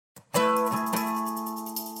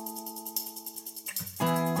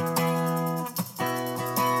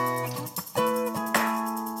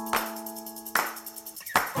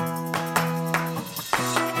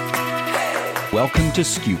Welcome to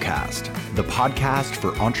skucast, the podcast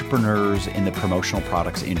for entrepreneurs in the promotional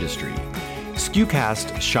products industry.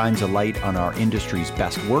 skucast shines a light on our industry's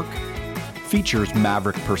best work, features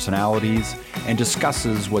maverick personalities, and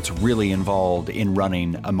discusses what's really involved in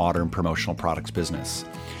running a modern promotional products business.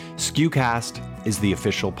 skucast is the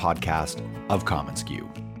official podcast of commonsku.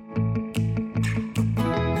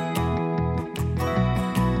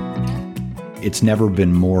 It's never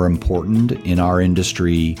been more important in our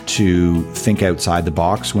industry to think outside the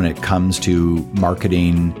box when it comes to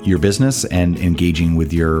marketing your business and engaging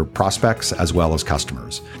with your prospects as well as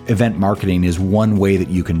customers. Event marketing is one way that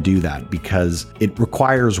you can do that because it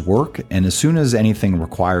requires work. And as soon as anything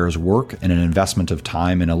requires work and an investment of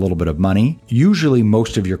time and a little bit of money, usually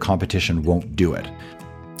most of your competition won't do it.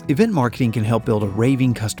 Event marketing can help build a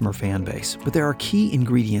raving customer fan base, but there are key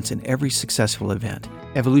ingredients in every successful event: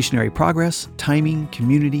 evolutionary progress, timing,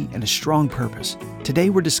 community, and a strong purpose. Today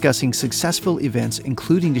we're discussing successful events,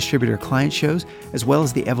 including distributor client shows, as well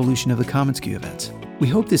as the evolution of the commonsku events. We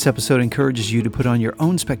hope this episode encourages you to put on your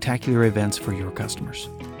own spectacular events for your customers.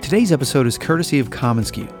 Today's episode is courtesy of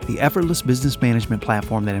commonsku, the effortless business management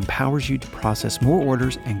platform that empowers you to process more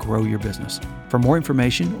orders and grow your business. For more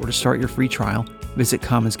information or to start your free trial, visit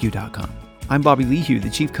commonsku.com. I'm Bobby Lehue, the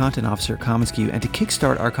Chief Content Officer at commonsku, and to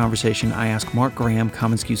kickstart our conversation, I ask Mark Graham,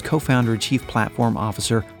 commonsku's co-founder and Chief Platform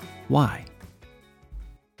Officer, why?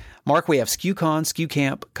 Mark, we have SkuCon,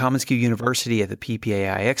 SkuCamp, commonsku University at the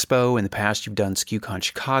PPAI Expo. In the past, you've done SkuCon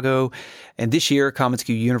Chicago. And this year,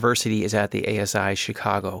 commonsku University is at the ASI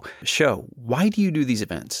Chicago show. Why do you do these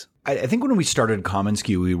events? I think when we started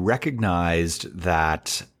commonsku, we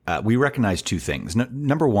recognized two things.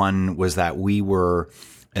 Number one was that we were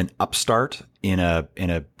an upstart in a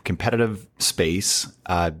competitive space,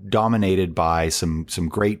 dominated by some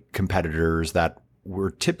great competitors that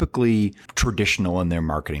were typically traditional in their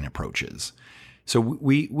marketing approaches. So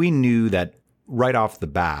we knew that right off the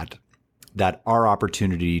bat that our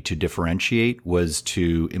opportunity to differentiate was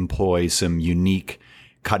to employ some unique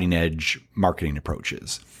cutting edge marketing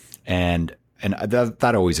approaches. And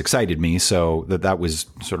that always excited me. So that was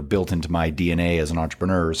sort of built into my DNA as an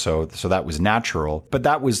entrepreneur. So that was natural, but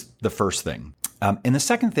that was the first thing. And the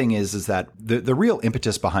second thing is that the real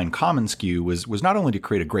impetus behind commonsku was not only to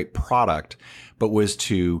create a great product, but was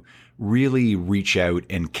to really reach out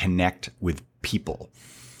and connect with people.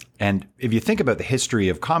 And if you think about the history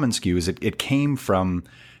of commonsku, it came from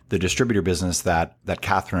the distributor business that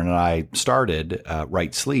Catherine and I started,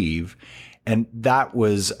 Right Sleeve. And that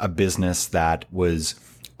was a business that was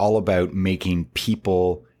all about making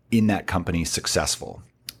people in that company successful.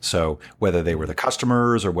 So whether they were the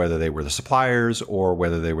customers or whether they were the suppliers or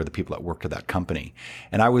whether they were the people that worked at that company.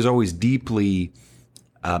 And I was always deeply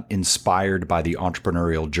inspired by the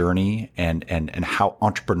entrepreneurial journey and how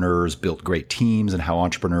entrepreneurs built great teams and how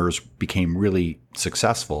entrepreneurs became really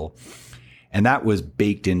successful. And that was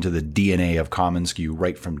baked into the DNA of commonsku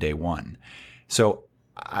right from day one. So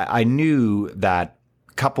I knew that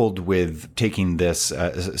coupled with taking this,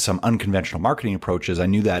 some unconventional marketing approaches, I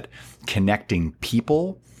knew that connecting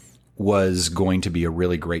people was going to be a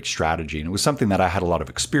really great strategy. And it was something that I had a lot of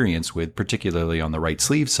experience with, particularly on the Right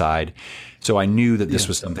Sleeve side. So I knew that this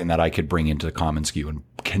was something that I could bring into commonsku, and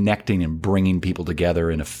connecting and bringing people together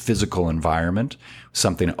in a physical environment,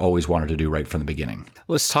 something I always wanted to do right from the beginning.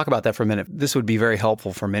 Let's talk about that for a minute. This would be very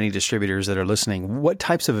helpful for many distributors that are listening. What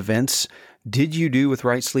types of events did you do with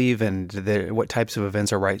Right Sleeve, and what types of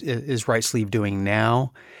events is Right Sleeve doing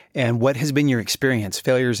now? And what has been your experience,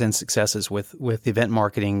 failures and successes with event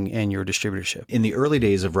marketing and your distributorship? In the early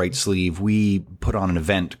days of Right Sleeve, we put on an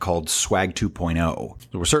event called Swag 2.0.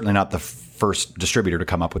 We're certainly not the first distributor to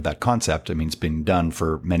come up with that concept. I mean, it's been done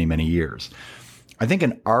for many, many years. I think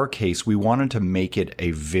in our case, we wanted to make it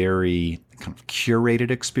a very kind of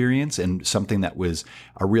curated experience and something that was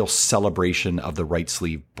a real celebration of the Right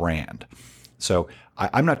Sleeve brand. So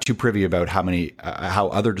I'm not too privy about how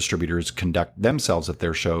other distributors conduct themselves at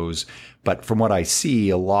their shows, but from what I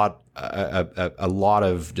see, a lot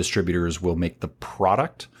of distributors will make the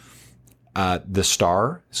product the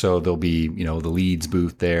star. So there'll be the Leeds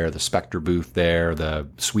booth there, the Spectre booth there, the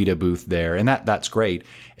Suida booth there, and that's great.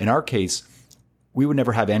 In our case, we would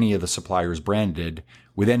never have any of the suppliers branded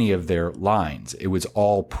with any of their lines. It was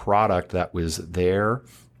all product that was there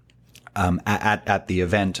at the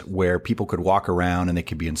event, where people could walk around and they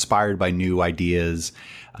could be inspired by new ideas.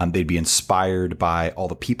 They'd be inspired by all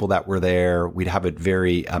the people that were there. We'd have it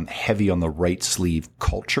very heavy on the Right Sleeve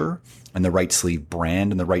culture and the Right Sleeve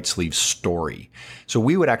brand and the Right Sleeve story. So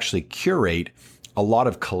we would actually curate a lot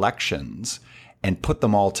of collections and put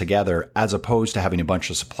them all together, as opposed to having a bunch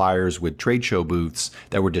of suppliers with trade show booths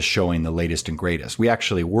that were just showing the latest and greatest. We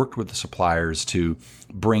actually worked with the suppliers to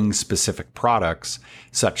bring specific products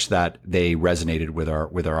such that they resonated with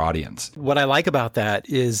our audience. What I like about that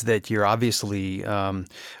is that you're obviously,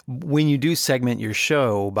 when you do segment your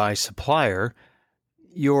show by supplier,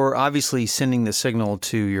 you're obviously sending the signal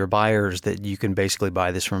to your buyers that you can basically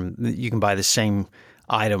buy this from, you can buy the same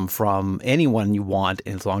item from anyone you want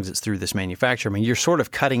as long as it's through this manufacturer. I mean, you're sort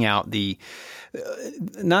of cutting out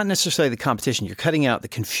not necessarily the competition, you're cutting out the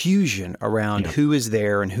confusion around who is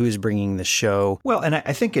there and who is bringing the show. Well, and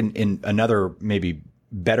I think in another maybe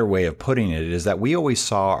better way of putting it is that we always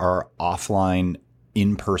saw our offline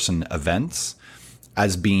in-person events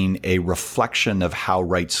as being a reflection of how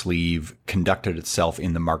Right Sleeve conducted itself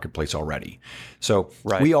in the marketplace already. So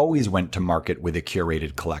we always went to market with a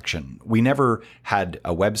curated collection. We never had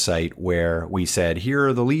a website where we said, here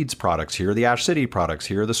are the Leeds products, here are the Ash City products,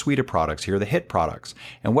 here are the Suite products, here are the Hit products.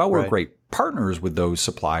 And while we're great partners with those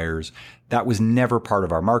suppliers, that was never part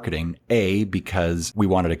of our marketing. A, because we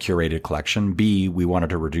wanted a curated collection. B, we wanted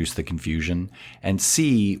to reduce the confusion. And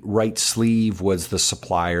C, Right Sleeve was the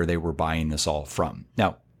supplier they were buying this all from.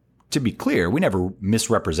 Now, to be clear, we never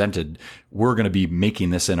misrepresented we're going to be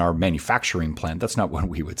making this in our manufacturing plant. That's not what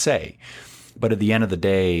we would say. But at the end of the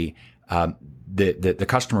day, the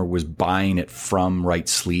customer was buying it from Right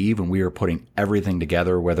Sleeve, and we were putting everything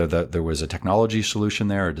together, whether there was a technology solution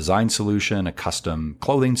there, a design solution, a custom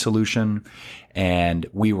clothing solution, and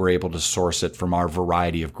we were able to source it from our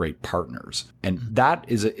variety of great partners. And that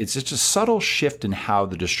it's just a subtle shift in how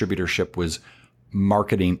the distributorship was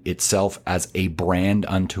marketing itself as a brand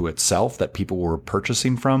unto itself that people were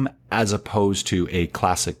purchasing from, as opposed to a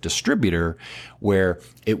classic distributor where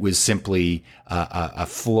it was simply a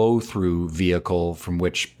flow-through vehicle from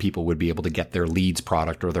which people would be able to get their Leeds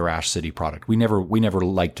product or their Ash City product. We never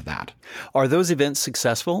liked that. Are those events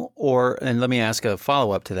successful? And let me ask a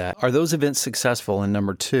follow-up to that. Are those events successful? And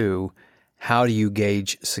number two, how do you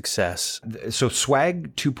gauge success? So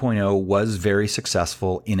Swag 2.0 was very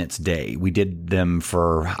successful in its day. We did them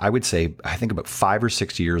for, I would say, I think about 5 or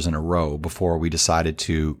 6 years in a row before we decided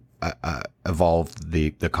to evolve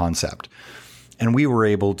the concept. And we were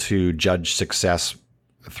able to judge success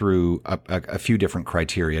through a few different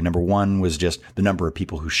criteria. Number one was just the number of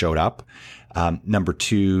people who showed up. Number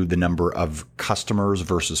two, the number of customers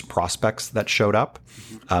versus prospects that showed up.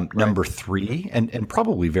 Number three, and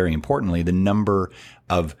probably very importantly, the number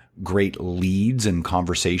of great leads and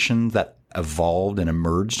conversations that evolved and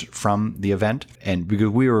emerged from the event. And because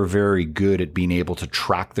we were very good at being able to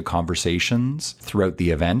track the conversations throughout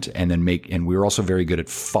the event and we were also very good at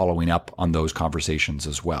following up on those conversations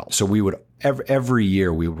as well. So we would, every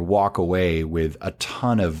year we would walk away with a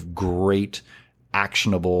ton of great,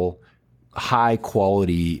 actionable, high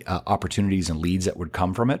quality opportunities and leads that would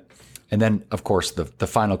come from it. And then, of course, the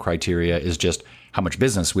final criteria is just how much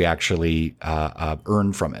business we actually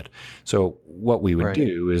earn from it. So what we would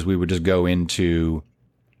do is we would just go into,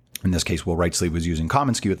 in this case, Right Sleeve was using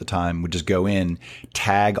commonsku at the time, would just go in,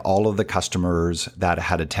 tag all of the customers that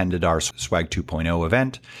had attended our Swag 2.0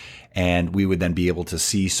 event, and we would then be able to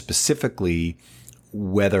see specifically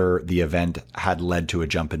whether the event had led to a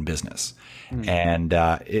jump in business. And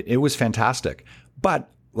it was fantastic. But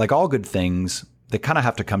like all good things, they kind of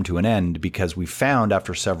have to come to an end, because we found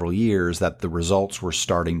after several years that the results were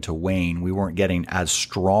starting to wane. We weren't getting as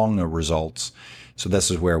strong a results. So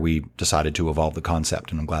this is where we decided to evolve the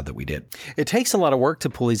concept, and I'm glad that we did. It takes a lot of work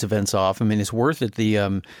to pull these events off. I mean, it's worth it.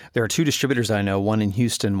 There are two distributors I know, one in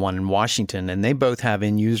Houston, one in Washington, and they both have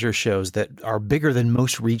end-user shows that are bigger than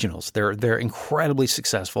most regionals. They're incredibly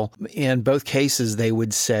successful. In both cases, they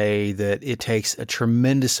would say that it takes a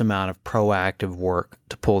tremendous amount of proactive work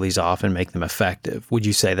to pull these off and make them effective. Would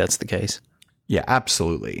you say that's the case? Yeah,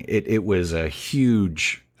 absolutely. It was a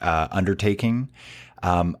huge undertaking.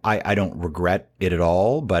 I don't regret it at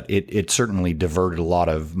all, but it certainly diverted a lot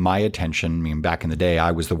of my attention. I mean, back in the day, I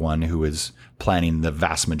was the one who was planning the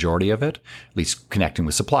vast majority of it, at least connecting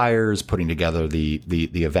with suppliers, putting together the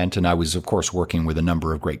event. And I was, of course, working with a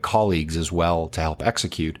number of great colleagues as well to help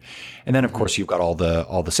execute. And then, of course, you've got all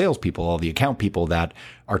the salespeople, all the account people that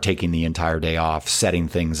are taking the entire day off, setting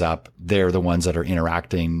things up. They're the ones that are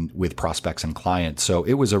interacting with prospects and clients. So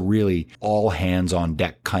it was a really all hands on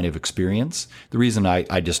deck kind of experience. The reason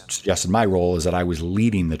I just suggested my role is that I was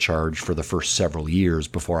leading the charge for the first several years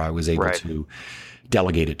before I was able to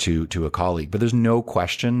delegate it to a colleague. But there's no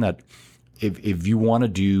question that if you want to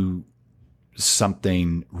do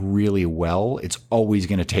something really well, it's always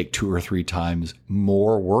going to take 2 or 3 times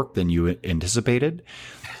more work than you anticipated.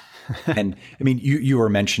 And I mean, you were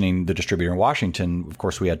mentioning the distributor in Washington. Of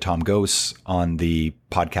course, we had Tom Gose on the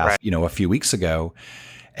podcast, a few weeks ago.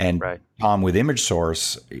 And Tom with Image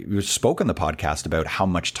Source spoke on the podcast about how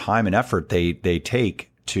much time and effort they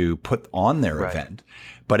take to put on their event.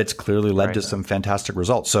 But it's clearly led to some fantastic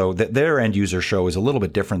results. So their end user show is a little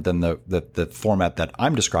bit different than the format that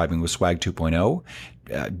I'm describing with Swag 2.0.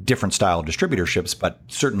 Different style distributorships, but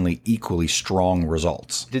certainly equally strong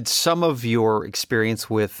results. Did some of your experience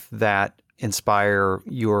with that inspire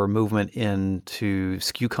your movement into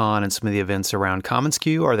SkuCon and some of the events around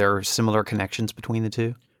commonsku? Are there similar connections between the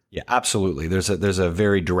two? Yeah, absolutely. There's a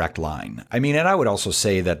very direct line. I mean, and I would also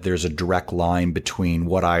say that there's a direct line between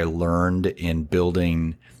what I learned in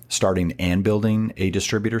starting and building a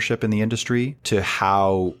distributorship in the industry to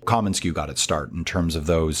how commonsku got its start in terms of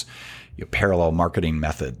those parallel marketing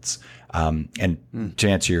methods. And to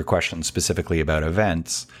answer your question specifically about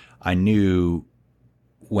events, I knew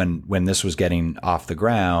when this was getting off the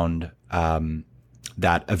ground,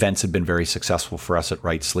 that events had been very successful for us at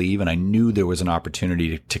Right Sleeve. And I knew there was an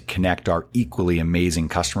opportunity to connect our equally amazing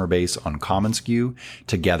customer base on commonsku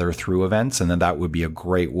together through events. And then that would be a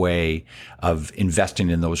great way of investing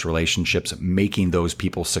in those relationships, making those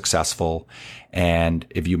people successful. And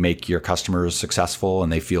if you make your customers successful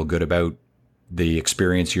and they feel good about the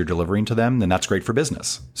experience you're delivering to them, then that's great for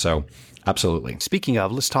business. So absolutely. Speaking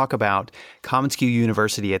of, let's talk about commonsku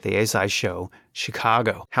University at the ASI show,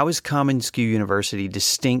 Chicago. How is commonsku University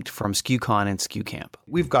distinct from SkuCon and SkuCamp?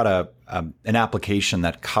 We've got an application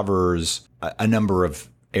that covers a number of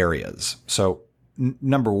areas. So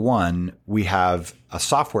number one, we have a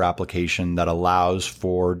software application that allows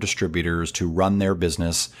for distributors to run their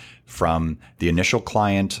business from the initial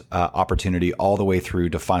client opportunity all the way through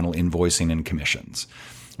to final invoicing and commissions.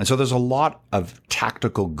 And so there's a lot of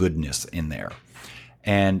tactical goodness in there.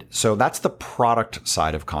 And so that's the product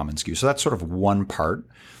side of commonsku. So that's sort of one part.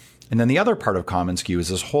 And then the other part of commonsku is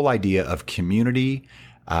this whole idea of community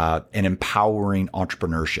and empowering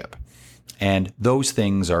entrepreneurship. And those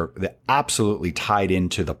things are absolutely tied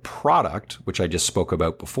into the product, which I just spoke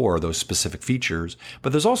about before, those specific features.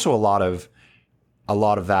 But there's also a lot of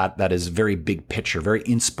that is very big picture, very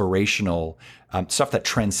inspirational stuff that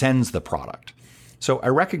transcends the product. So I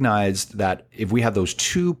recognized that if we have those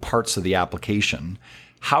two parts of the application,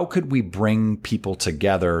 how could we bring people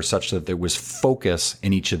together such that there was focus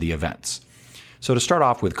in each of the events? So to start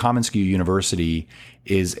off with, commonsku University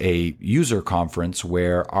is a user conference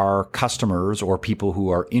where our customers or people who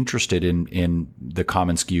are interested in the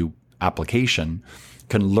commonsku application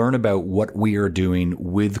can learn about what we are doing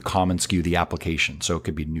with commonsku, the application. So it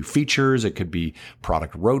could be new features, it could be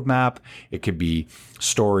product roadmap, it could be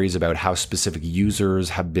stories about how specific users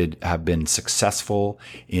have been successful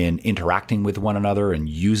in interacting with one another and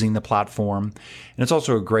using the platform. And it's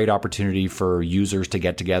also a great opportunity for users to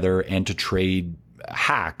get together and to trade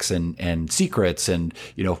hacks and secrets and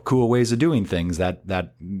cool ways of doing things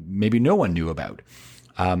that maybe no one knew about.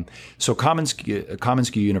 So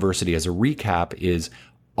commonsku University, as a recap, is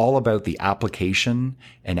all about the application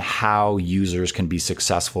and how users can be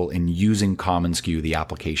successful in using commonsku, the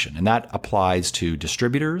application. And that applies to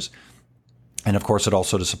distributors. And of course, it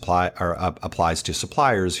also applies to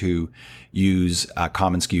suppliers who use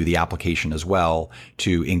commonsku, the application, as well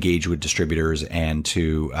to engage with distributors and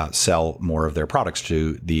to sell more of their products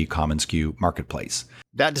to the commonsku marketplace.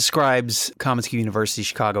 That describes commonsku University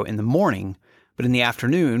Chicago in the morning, but in the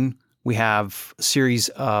afternoon, we have a series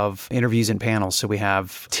of interviews and panels. So we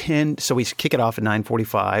have 10. So we kick it off at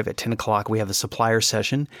 9:45. At 10 o'clock, we have the supplier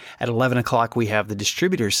session. At 11 o'clock, we have the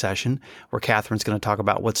distributor session, where Catherine's going to talk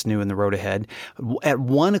about what's new in the road ahead. At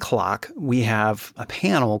 1 o'clock, we have a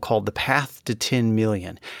panel called The Path to 10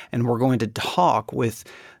 Million. And we're going to talk with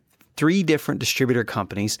 3 different distributor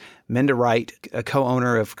companies: Menda Wright, a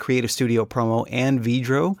co-owner of Creative Studio Promo, and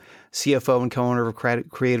Vidro, CFO and co-owner of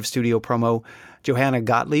Creative Studio Promo, Johanna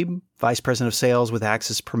Gottlieb, Vice President of Sales with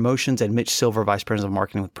Access Promotions, and Mitch Silver, Vice President of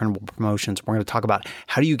Marketing with Printable Promotions. We're going to talk about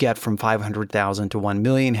how do you get from 500,000 to 1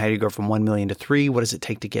 million? How do you go from 1 million to 3? What does it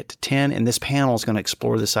take to get to 10? And this panel is going to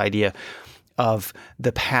explore this idea of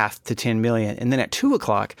the path to 10 million. And then at 2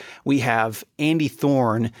 o'clock, we have Andy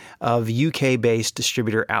Thorne of UK-based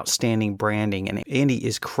distributor Outstanding Branding. And Andy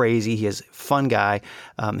is crazy. He is a fun guy.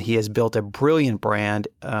 He has built a brilliant brand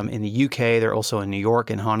in the UK. They're also in New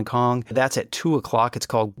York and Hong Kong. That's at 2 o'clock. It's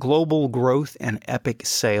called Global Growth and Epic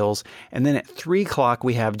Sales. And then at 3 o'clock,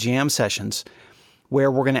 we have jam sessions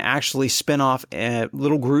where we're going to actually spin off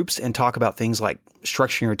little groups and talk about things like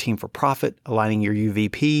structuring your team for profit, aligning your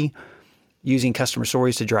UVP, using customer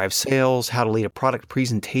stories to drive sales, how to lead a product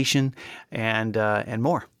presentation, and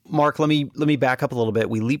more. Mark, let me back up a little bit.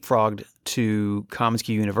 We leapfrogged to commonsku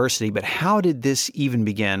University, but how did this even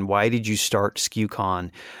begin? Why did you start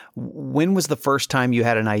SkuCon? When was the first time you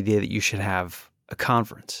had an idea that you should have a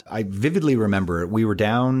conference? I vividly remember it. We were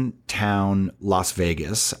downtown Las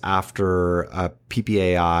Vegas after a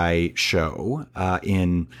PPAI show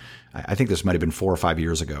I think this might have been 4 or 5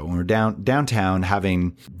 years ago. We were downtown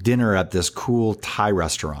having dinner at this cool Thai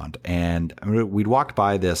restaurant, and we'd walked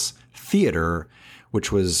by this theater,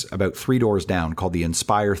 which was about 3 doors down, called the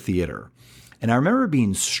Inspire Theater. And I remember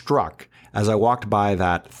being struck as I walked by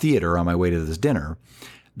that theater on my way to this dinner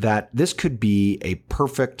that this could be a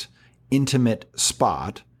perfect, intimate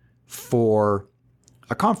spot for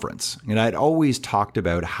a conference. And I'd always talked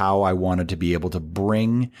about how I wanted to be able to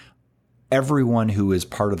bring everyone who is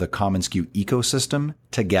part of the commonsku ecosystem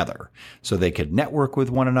together so they could network with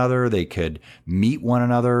one another, they could meet one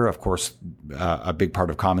another. Of course, a big part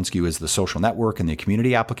of commonsku is the social network and the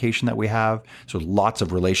community application that we have. So lots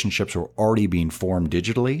of relationships were already being formed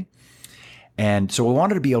digitally. And so we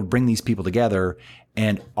wanted to be able to bring these people together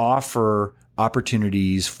and offer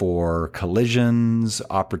opportunities for collisions,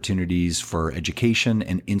 opportunities for education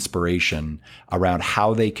and inspiration around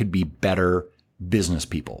how they could be better business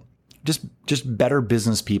people. Just better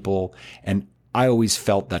business people. And I always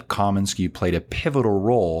felt that commonsku played a pivotal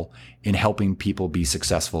role in helping people be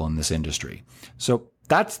successful in this industry. So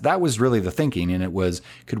that was really the thinking. And it was,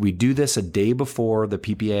 could we do this a day before the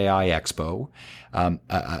PPAI Expo,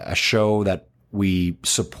 a show that we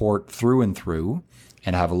support through and through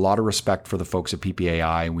and have a lot of respect for the folks at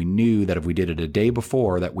PPAI. And we knew that if we did it a day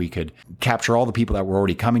before, that we could capture all the people that were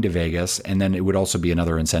already coming to Vegas, and then it would also be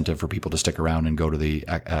another incentive for people to stick around and go to the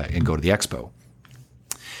expo.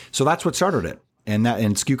 So that's what started it, and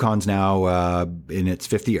SkuCon's now in its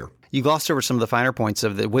 5th year. You glossed over some of the finer points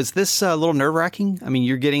of it. Was this a little nerve-wracking? I mean,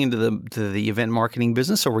 you're getting into the event marketing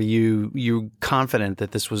business, or were you confident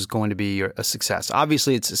that this was going to be a success?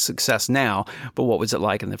 Obviously, it's a success now, but what was it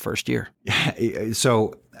like in the first year?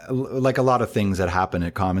 So, like a lot of things that happen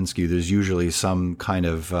at commonsku, there's usually some kind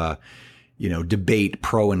of debate,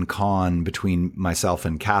 pro and con, between myself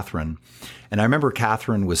and Catherine. And I remember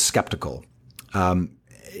Catherine was skeptical,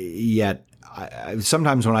 yet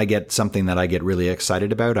sometimes when I get something that I get really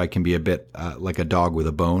excited about, I can be a bit like a dog with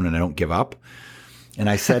a bone, and I don't give up. And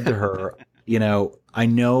I said to her, I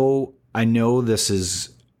know this is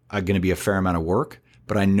going to be a fair amount of work,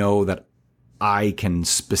 but I know that I can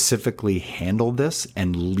specifically handle this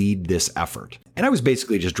and lead this effort. And I was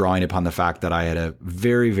basically just drawing upon the fact that I had a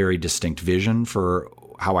very, very distinct vision for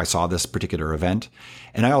how I saw this particular event.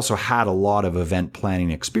 And I also had a lot of event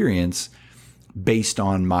planning experience based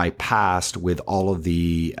on my past with all of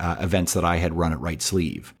the events that I had run at Right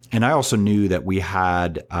Sleeve. And I also knew that we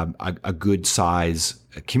had a good size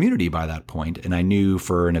community by that point. And I knew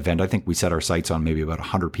for an event, I think we set our sights on maybe about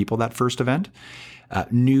 100 people that first event,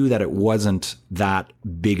 knew that it wasn't that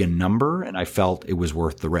big a number, and I felt it was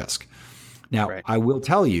worth the risk. Now, right. I will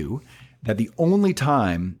tell you that the only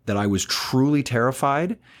time that I was truly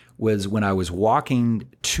terrified was when I was walking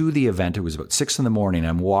to the event. It was about 6 a.m.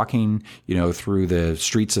 I'm walking, through the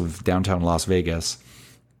streets of downtown Las Vegas,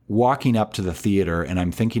 walking up to the theater, and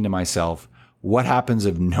I'm thinking to myself, what happens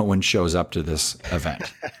if no one shows up to this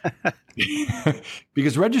event?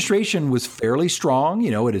 Because registration was fairly strong.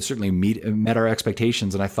 It had certainly met our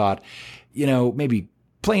expectations. And I thought, maybe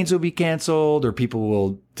planes will be canceled, or people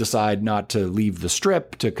will decide not to leave the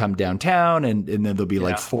strip to come downtown. And then there'll be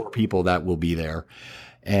like 4 people that will be there.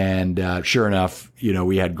 And sure enough,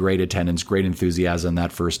 we had great attendance, great enthusiasm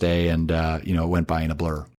that first day, and it went by in a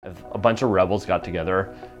blur. A bunch of rebels got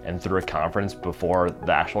together and threw a conference before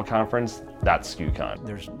the actual conference. That's SkuCon.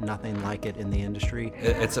 There's nothing like it in the industry.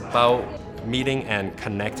 It's about meeting and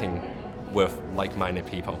connecting with like-minded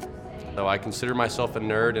people. So I consider myself a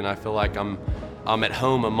nerd, and I feel like I'm at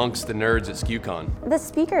home amongst the nerds at SkuCon. The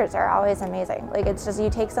speakers are always amazing. It's just, you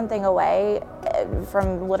take something away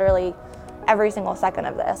from literally every single second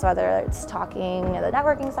of this, whether it's talking at the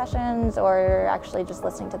networking sessions or actually just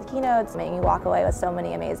listening to the keynotes, making you walk away with so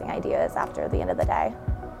many amazing ideas after the end of the day.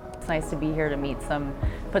 It's nice to be here to meet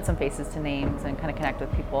put some faces to names and kind of connect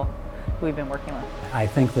with people who we've been working with. I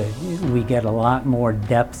think that we get a lot more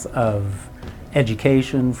depth of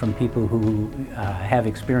education from people who have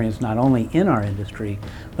experience not only in our industry,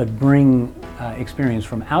 but bring experience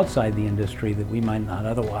from outside the industry that we might not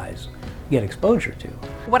otherwise get exposure to.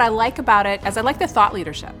 What I like about it is I like the thought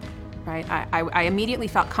leadership. right? I immediately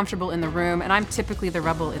felt comfortable in the room, and I'm typically the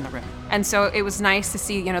rebel in the room. And so it was nice to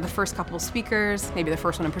see, the first couple of speakers, maybe the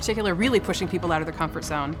first one in particular, really pushing people out of their comfort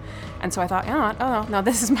zone. And so I thought, oh, no,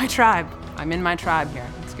 this is my tribe. I'm in my tribe here.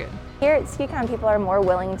 It's good. Here at SkuCon, people are more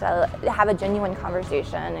willing to have a genuine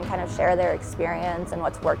conversation and kind of share their experience and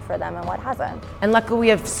what's worked for them and what hasn't. And luckily we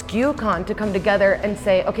have SkuCon to come together and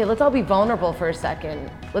say, okay, let's all be vulnerable for a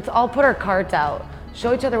second. Let's all put our cards out,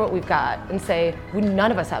 show each other what we've got, and say,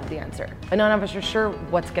 none of us have the answer. And none of us are sure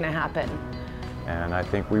what's gonna happen. And I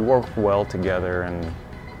think we work well together and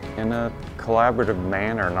in a collaborative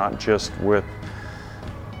manner, not just with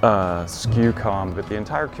SkuCon, but the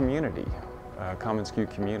entire community. commonsku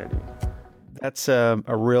community. That's a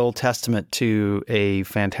real testament to a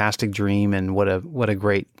fantastic dream and what a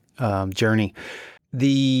great journey.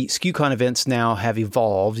 The SkuCon events now have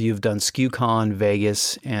evolved. You've done SkuCon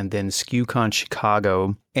Vegas and then SkuCon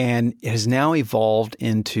Chicago, and it has now evolved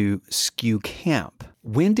into SkuCamp.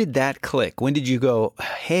 When did that click? When did you go,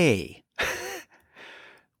 hey,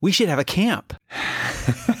 we should have a camp?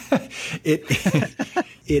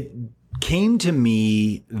 It came to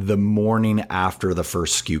me the morning after the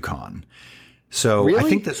first SkuCon. So really? I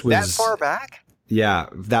think this was that far back? Yeah,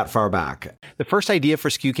 that far back. The first idea for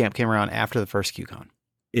SkuCamp came around after the first SkuCon.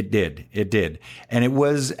 It did.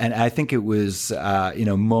 And I think it was,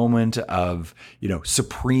 moment of,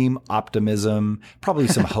 supreme optimism, probably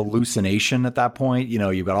some hallucination at that point.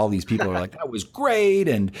 You've got all these people who are like, that was great.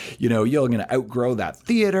 And, you're going to outgrow that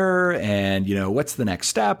theater. And, what's the next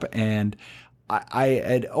step? And I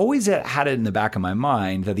had always had it in the back of my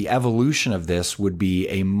mind that the evolution of this would be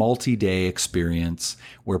a multi-day experience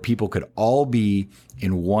where people could all be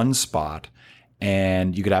in one spot,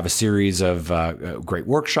 and you could have a series of great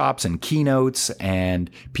workshops and keynotes, and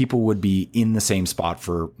people would be in the same spot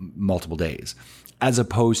for multiple days, as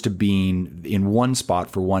opposed to being in one spot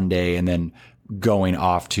for one day and then going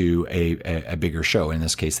off to a bigger show, in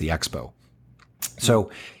this case, the expo. So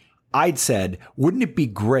I'd said, wouldn't it be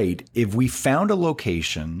great if we found a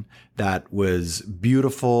location that was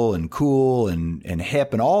beautiful and cool and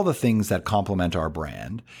hip and all the things that complement our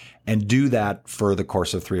brand, and do that for the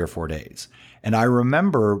course of 3 or 4 days? And I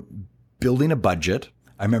remember building a budget.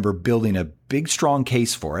 I remember building a big, strong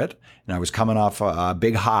case for it. And I was coming off a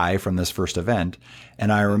big high from this first event.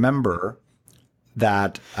 And I remember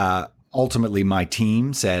that ultimately my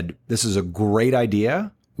team said, this is a great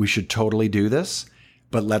idea. We should totally do this.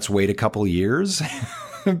 But let's wait a couple of years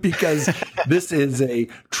because this is a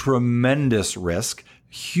tremendous risk,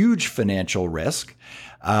 huge financial risk,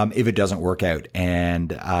 if it doesn't work out.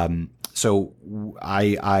 And so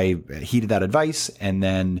I heeded that advice and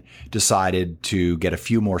then decided to get a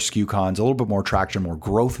few more SkuCons, a little bit more traction, more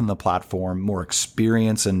growth in the platform, more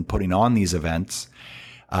experience in putting on these events,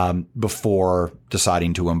 before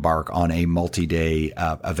deciding to embark on a multi-day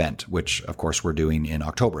event, which of course we're doing in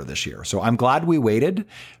October this year. So I'm glad we waited,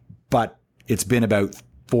 but it's been about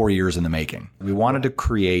 4 years in the making. We wanted to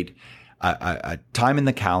create a time in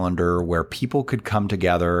the calendar where people could come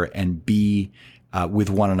together and be with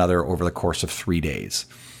one another over the course of 3 days.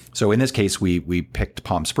 So in this case, we picked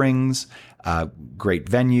Palm Springs, great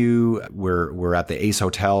venue. We're at the Ace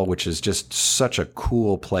Hotel, which is just such a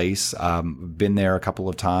cool place. Been there a couple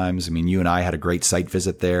of times. I mean, you and I had a great site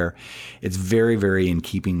visit there. It's very, very in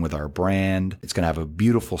keeping with our brand. It's going to have a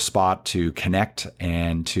beautiful spot to connect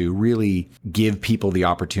and to really give people the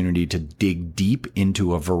opportunity to dig deep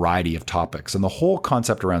into a variety of topics. And the whole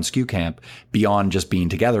concept around SkuCamp, beyond just being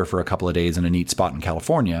together for a couple of days in a neat spot in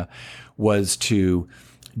California, was to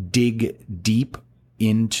dig deep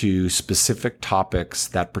into specific topics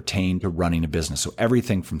that pertain to running a business. So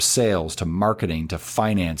everything from sales to marketing to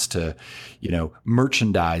finance to,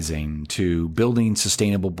 merchandising to building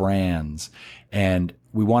sustainable brands. And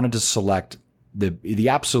we wanted to select the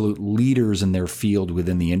absolute leaders in their field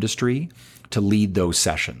within the industry to lead those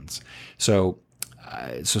sessions. So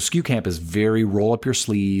SkuCamp is very roll up your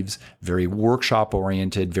sleeves, very workshop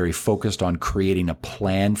oriented, very focused on creating a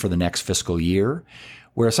plan for the next fiscal year.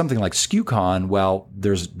 Whereas something like SkuCon, well,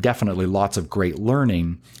 there's definitely lots of great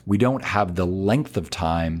learning. We don't have the length of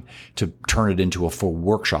time to turn it into a full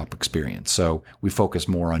workshop experience. So we focus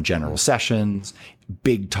more on general sessions,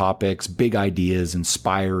 big topics, big ideas,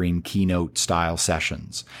 inspiring keynote style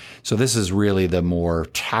sessions. So this is really the more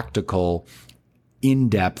tactical,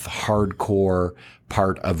 in-depth, hardcore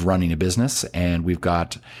part of running a business. And we've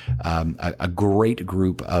got a great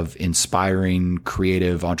group of inspiring,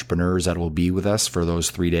 creative entrepreneurs that will be with us for those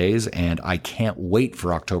 3 days. And I can't wait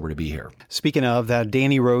for October to be here. Speaking of that,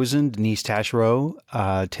 Danny Rosen, Denise Taschereau,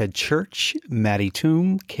 Ted Church, Maddie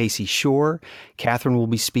Toom, Casey Shore, Catherine will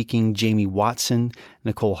be speaking, Jamie Watson,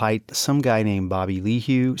 Nicole Height, some guy named Bobby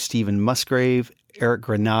Lehue, Stephen Musgrave, Eric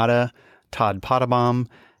Granada, Todd Pottebaum,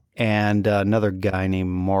 and another guy named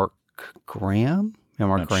Mark Graham. Yeah,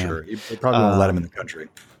 Mark Graham. Sure. They probably won't let him in the country.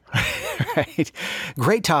 Right.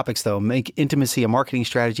 Great topics, though. Make intimacy a marketing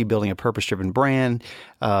strategy, building a purpose-driven brand,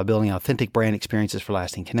 building authentic brand experiences for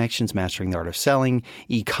lasting connections, mastering the art of selling,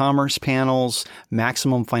 e-commerce panels,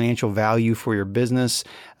 maximum financial value for your business,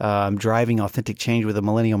 driving authentic change with a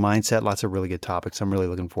millennial mindset. Lots of really good topics. I'm really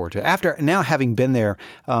looking forward to it. After now having been there,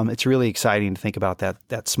 it's really exciting to think about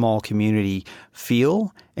that small community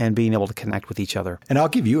feel and being able to connect with each other. And I'll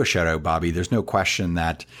give you a shout out, Bobby. There's no question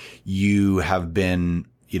that you have been,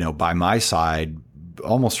 by my side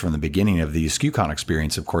almost from the beginning of the SKUCon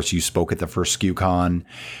experience. Of course, you spoke at the first SKUCon.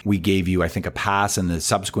 We gave you, I think, a pass in the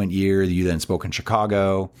subsequent year. You then spoke in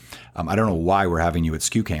Chicago. I don't know why we're having you at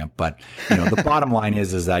SKU Camp, but the bottom line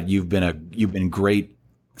is that you've been great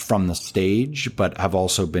from the stage, but have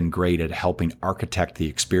also been great at helping architect the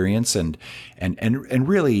experience and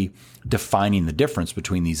really defining the difference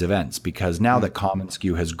between these events. Because now that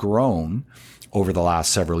commonsku has grown over the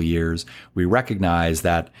last several years, we recognize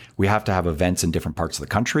that we have to have events in different parts of the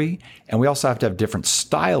country, and we also have to have different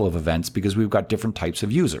style of events because we've got different types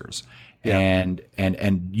of users. Yeah.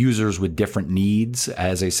 And users with different needs.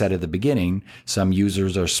 As I said at the beginning, some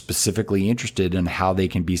users are specifically interested in how they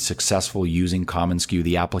can be successful using commonsku,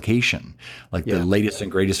 the application, like the latest and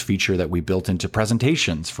greatest feature that we built into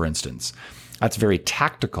presentations, for instance. That's very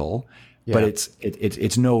tactical, but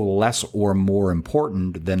it's no less or more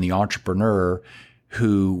important than the entrepreneur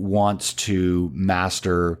who wants to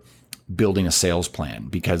master building a sales plan,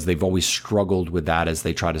 because they've always struggled with that as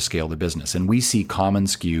they try to scale the business. And we see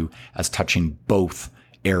commonsku as touching both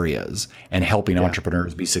areas and helping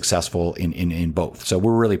entrepreneurs be successful in both. So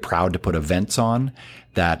we're really proud to put events on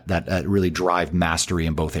that really drive mastery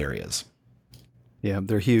in both areas. Yeah,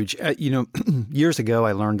 they're huge. Years ago,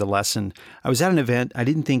 I learned the lesson. I was at an event. I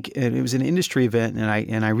didn't think it was an industry event,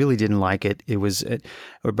 and I really didn't like it.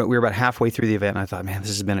 But we were about halfway through the event, and I thought, man, this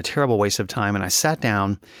has been a terrible waste of time. And I sat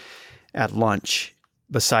down at lunch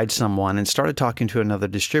beside someone and started talking to another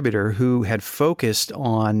distributor who had focused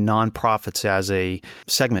on nonprofits as a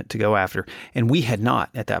segment to go after, and we had not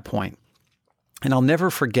at that point. And I'll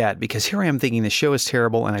never forget, because here I am thinking the show is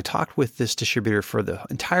terrible, and I talked with this distributor for the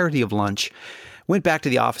entirety of lunch. Went back to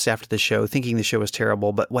the office after the show thinking the show was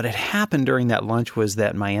terrible, but what had happened during that lunch was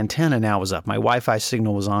that my antenna now was up. My Wi-Fi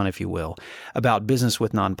signal was on, if you will, about business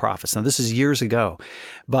with nonprofits. Now, this is years ago,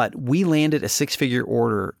 but we landed a six-figure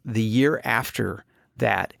order the year after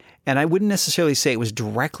that. And I wouldn't necessarily say it was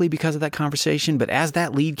directly because of that conversation, but as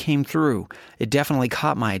that lead came through, it definitely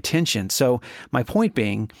caught my attention. So my point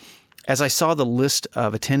being, as I saw the list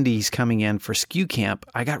of attendees coming in for SKU Camp,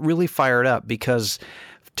 I got really fired up because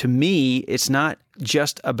to me, it's not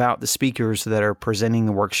just about the speakers that are presenting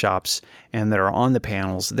the workshops and that are on the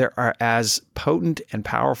panels. There are as potent and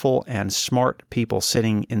powerful and smart people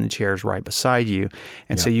sitting in the chairs right beside you.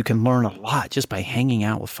 And so you can learn a lot just by hanging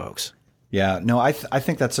out with folks. Yeah, no, I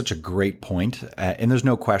think that's such a great point. And there's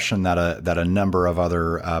no question that a number of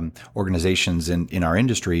other organizations in our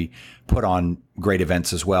industry put on great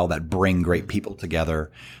events as well that bring great people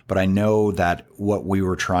together. But I know that what we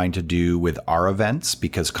were trying to do with our events,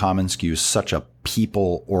 because commonsku is such a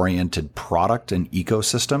people-oriented product and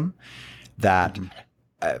ecosystem, that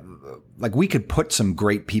like we could put some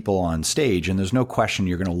great people on stage, and there's no question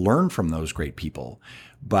you're going to learn from those great people.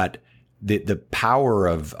 But the power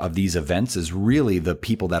of these events is really the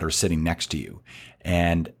people that are sitting next to you.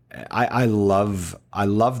 And I love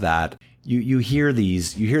that. You hear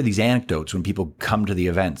these anecdotes when people come to the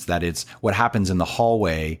events, that it's what happens in the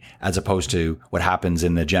hallway as opposed to what happens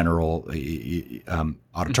in the general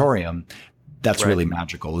auditorium. That's really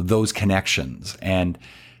magical, those connections. And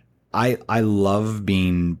I love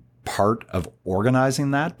being part of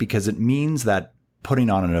organizing that, because it means that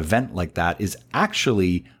putting on an event like that is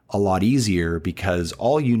actually a lot easier, because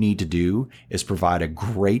all you need to do is provide a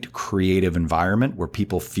great creative environment where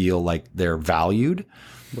people feel like they're valued.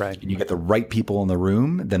 Right. And you get the right people in the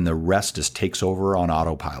room, then the rest just takes over on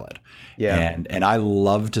autopilot. Yeah. And I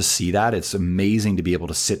love to see that. It's amazing to be able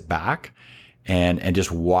to sit back and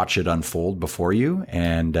just watch it unfold before you.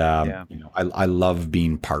 And I love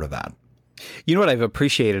being part of that. You know what I've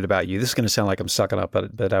appreciated about you? This is going to sound like I'm sucking up,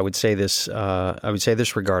 but I would say this. I would say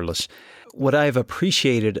this regardless. what I've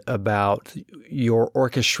appreciated about your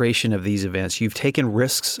orchestration of these events, you've taken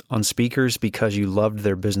risks on speakers because you loved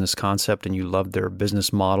their business concept and you loved their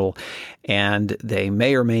business model, and they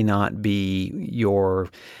may or may not be your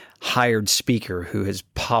hired speaker who has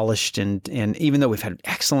polished and even though we've had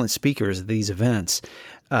excellent speakers at these events,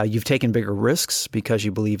 you've taken bigger risks because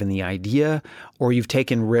you believe in the idea, or you've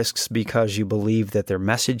taken risks because you believe that their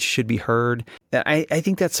message should be heard. I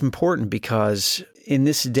think that's important because in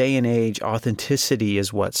this day and age, authenticity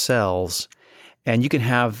is what sells. And you can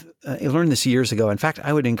have, I learned this years ago. In fact,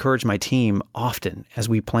 I would encourage my team often as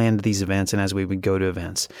we planned these events and as we would go to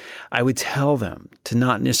events, I would tell them to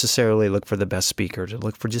not necessarily look for the best speaker, to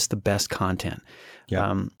look for just the best content.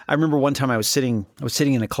 Yeah. I remember one time I was sitting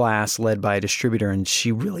in a class led by a distributor, and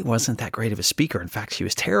she really wasn't that great of a speaker. In fact, she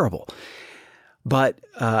was terrible. But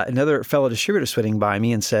another fellow distributor sitting by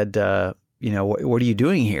me and said, what are you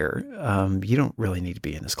doing here? You don't really need to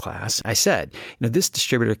be in this class. I said, this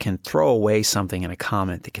distributor can throw away something in a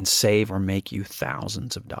comment that can save or make you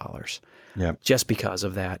thousands of dollars. Yeah, just because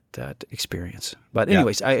of that experience. But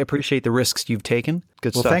anyways, I appreciate the risks you've taken.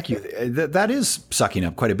 Good stuff. Well, thank you. That is sucking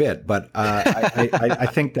up quite a bit, but I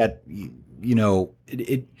think that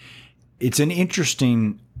it's an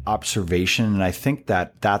interesting observation, and I think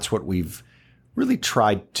that that's what we've really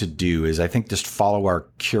tried to do. Is I think just follow our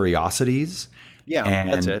curiosities. Yeah,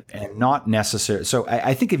 that's it, and not necessarily. So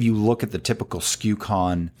I think if you look at the typical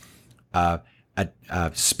SkuCon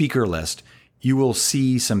speaker list, you will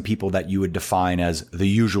see some people that you would define as the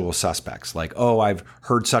usual suspects, like, oh, I've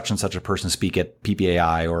heard such and such a person speak at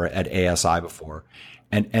PPAI or at ASI before.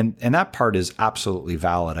 And that part is absolutely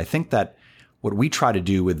valid. I think that what we try to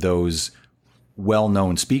do with those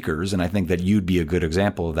well-known speakers, and I think that you'd be a good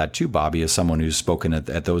example of that too, Bobby, as someone who's spoken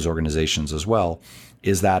at those organizations as well,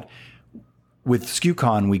 is that with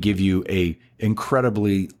SkuCon, we give you a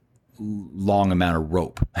incredibly long amount of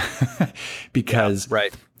rope because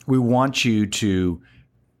we want you to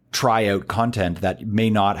try out content that may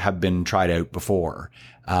not have been tried out before,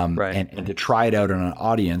 and to try it out on an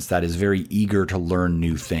audience that is very eager to learn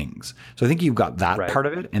new things. So I think you've got that part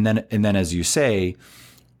of it, and then as you say,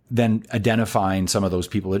 then identifying some of those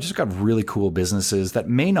people that just got really cool businesses that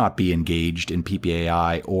may not be engaged in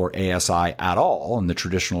PPAI or ASI at all in the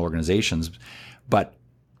traditional organizations, but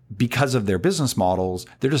because of their business models,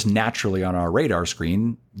 they're just naturally on our radar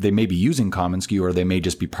screen. They may be using commonsku, or they may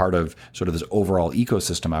just be part of sort of this overall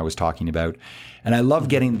ecosystem I was talking about. And I love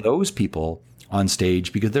getting those people on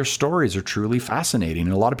stage because their stories are truly fascinating,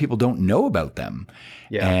 and a lot of people don't know about them.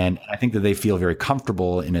 Yeah. And I think that they feel very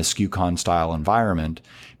comfortable in a SkuCon style environment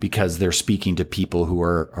because they're speaking to people who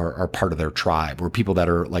are part of their tribe, or people that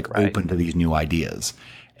are like open to these new ideas.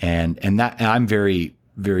 And I'm very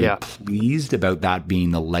pleased about that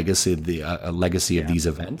being the legacy of these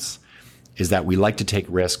events, is that we like to take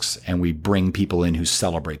risks and we bring people in who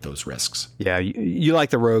celebrate those risks. Yeah, you like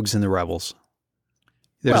the rogues and the rebels.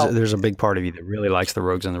 There's a big part of you that really likes the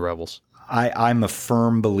rogues and the rebels. I'm a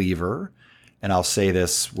firm believer, and I'll say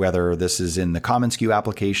this, whether this is in the commonsku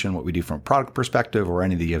application, what we do from a product perspective, or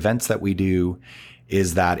any of the events that we do,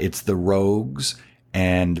 is that it's the rogues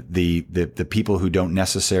and the people who don't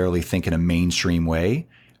necessarily think in a mainstream way.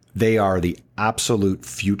 They are the absolute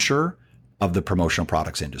future of the promotional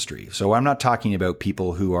products industry. So I'm not talking about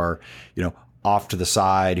people who are, off to the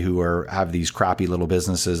side, who have these crappy little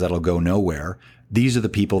businesses that'll go nowhere. These are the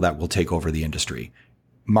people that will take over the industry.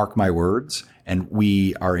 Mark my words. And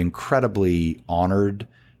we are incredibly honored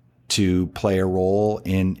to play a role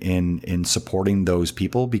in supporting those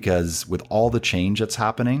people, because with all the change that's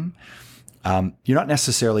happening, you're not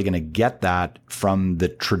necessarily going to get that from the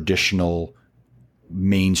traditional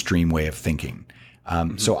mainstream way of thinking.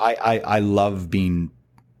 So I love being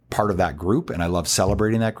part of that group, and I love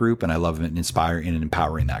celebrating that group, and I love inspiring and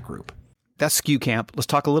empowering that group. That's SkuCamp. Let's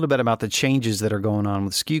talk a little bit about the changes that are going on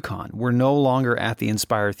with SkuCon. We're no longer at the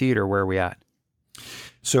Inspire Theater. Where are we at?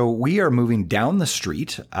 So we are moving down the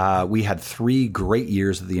street. We had 3 great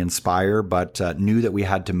years of the Inspire, but knew that we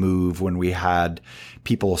had to move when we had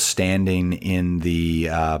people standing in the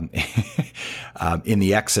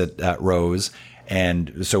exit rows.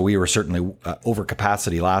 And so we were certainly over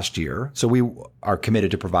capacity last year. So we are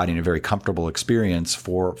committed to providing a very comfortable experience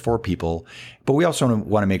for people. But we also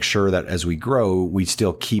want to make sure that as we grow, we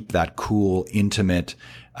still keep that cool, intimate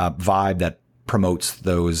vibe that promotes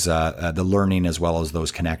those the learning as well as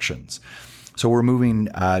those connections. So we're moving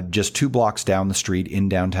just 2 blocks down the street in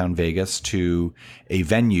downtown Vegas to a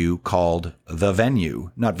venue called The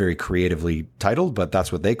Venue. Not very creatively titled, but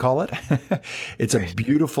that's what they call it. It's a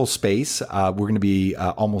beautiful space. We're going to be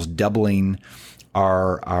almost doubling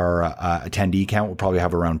our attendee count. We'll probably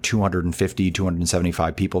have around 250,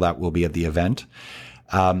 275 people that will be at the event.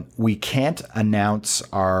 We can't announce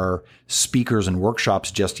our speakers and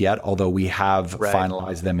workshops just yet, although we have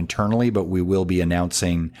finalized them internally, but we will be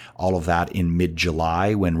announcing all of that in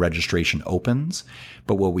mid-July when registration opens.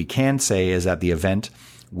 But what we can say is that the event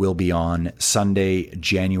will be on Sunday,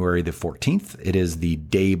 January the 14th. It is the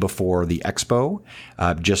day before the expo,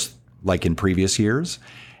 just like in previous years.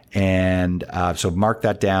 And so mark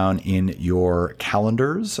that down in your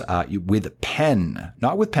calendars with pen,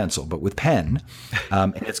 not with pencil, but with pen.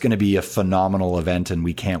 And it's going to be a phenomenal event, and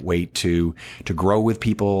we can't wait to grow with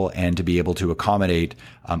people and to be able to accommodate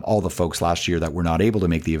all the folks last year that were not able to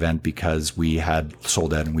make the event because we had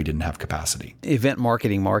sold out and we didn't have capacity. Event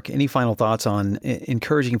marketing, Mark, any final thoughts on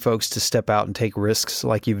encouraging folks to step out and take risks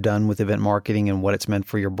like you've done with event marketing and what it's meant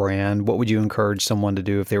for your brand? What would you encourage someone to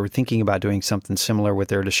do if they were thinking about doing something similar with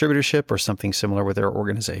their distributorship or something similar with their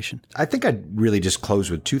organization? I think I'd really just close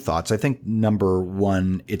with two thoughts. I think number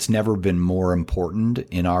one, it's never been more important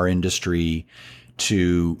in our industry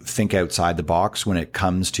to think outside the box when it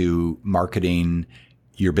comes to marketing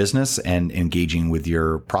your business and engaging with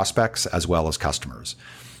your prospects as well as customers.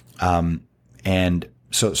 And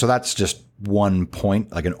so that's just one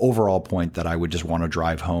point, like an overall point that I would just want to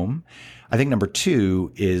drive home. I think number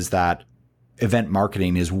two is that event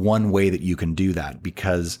marketing is one way that you can do that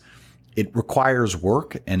because it requires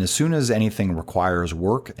work. And as soon as anything requires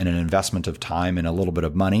work and an investment of time and a little bit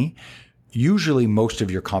of money, usually most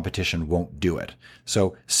of your competition won't do it.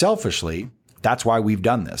 So selfishly, that's why we've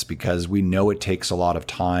done this, because we know it takes a lot of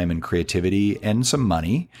time and creativity and some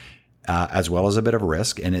money, as well as a bit of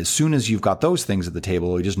risk. And as soon as you've got those things at the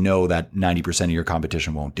table, you just know that 90% of your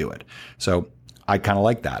competition won't do it. So I kind of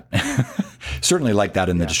like that. Certainly like that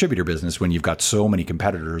in the distributor business when you've got so many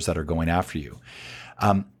competitors that are going after you.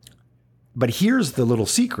 But here's the little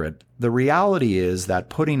secret. The reality is that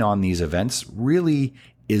putting on these events really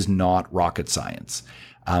is not rocket science.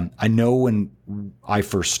 I know when I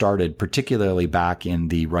first started, particularly back in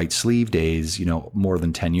the right sleeve days, more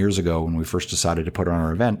than 10 years ago when we first decided to put on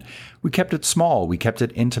our event, we kept it small. We kept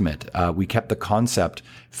it intimate. We kept the concept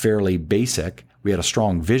fairly basic. We had a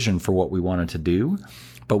strong vision for what we wanted to do,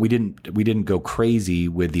 but we didn't go crazy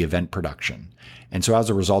with the event production. And so as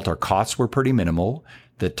a result, our costs were pretty minimal.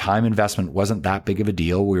 The time investment wasn't that big of a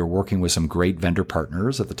deal. We were working with some great vendor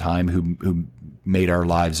partners at the time who made our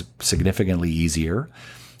lives significantly easier.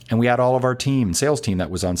 And we had all of our team, sales team that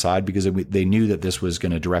was on side because they knew that this was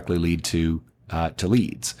going to directly lead to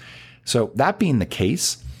leads. So that being the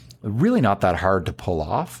case, really not that hard to pull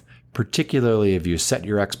off, particularly if you set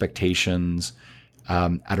your expectations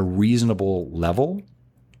at a reasonable level.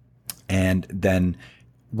 And then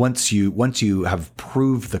once you have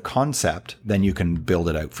proved the concept, then you can build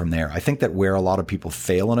it out from there. I think that where a lot of people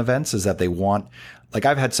fail in events is that they want, like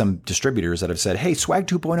I've had some distributors that have said, hey, Swag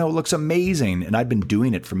 2.0 looks amazing. And I'd been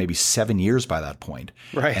doing it for maybe 7 years by that point.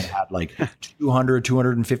 Right. And had like 200,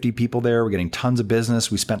 250 people there. We're getting tons of business.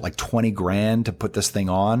 We spent like $20,000 to put this thing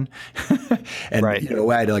on. And I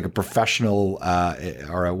had like a professional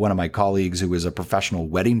or one of my colleagues who was a professional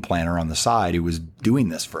wedding planner on the side who was doing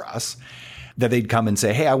this for us. That they'd come and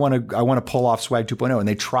say, hey, I want to pull off Swag 2.0. And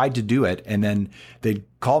they tried to do it. And then they'd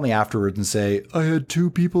call me afterwards and say, I had 2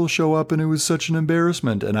 people show up and it was such an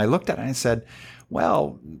embarrassment. And I looked at it and I said,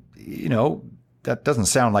 well, that doesn't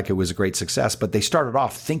sound like it was a great success. But they started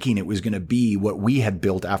off thinking it was going to be what we had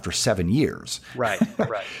built after 7 years. Right.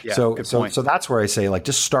 Yeah, so that's where I say, like,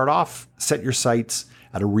 just start off, set your sights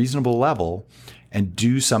at a reasonable level and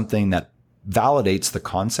do something that validates the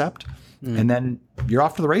concept. And then you're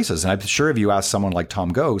off to the races. And I'm sure if you ask someone like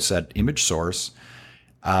Tom Gose at Image Source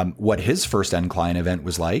what his first end client event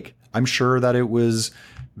was like, I'm sure that it was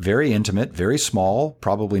very intimate, very small,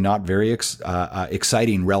 probably not very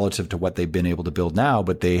exciting relative to what they've been able to build now,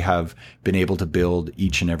 but they have been able to build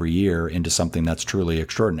each and every year into something that's truly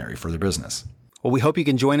extraordinary for their business. Well, we hope you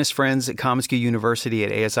can join us, friends, at commonsku University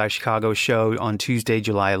at ASI Chicago show on Tuesday,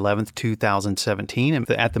 July 11th, 2017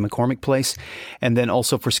 at the McCormick Place. And then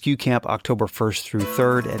also for SKU Camp, October 1st through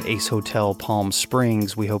 3rd at Ace Hotel Palm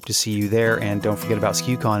Springs. We hope to see you there. And don't forget about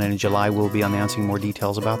SKUCon. And in July, we'll be announcing more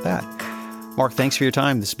details about that. Mark, thanks for your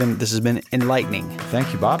time. This has been enlightening.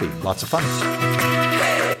 Thank you, Bobby. Lots of fun.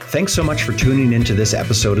 Thanks so much for tuning into this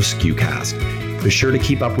episode of SKUcast. Be sure to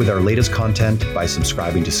keep up with our latest content by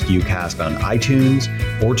subscribing to SKUcast on iTunes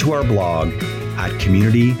or to our blog at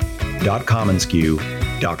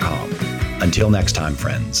community.commonsku.com. Until next time,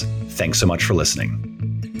 friends, thanks so much for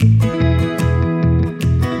listening.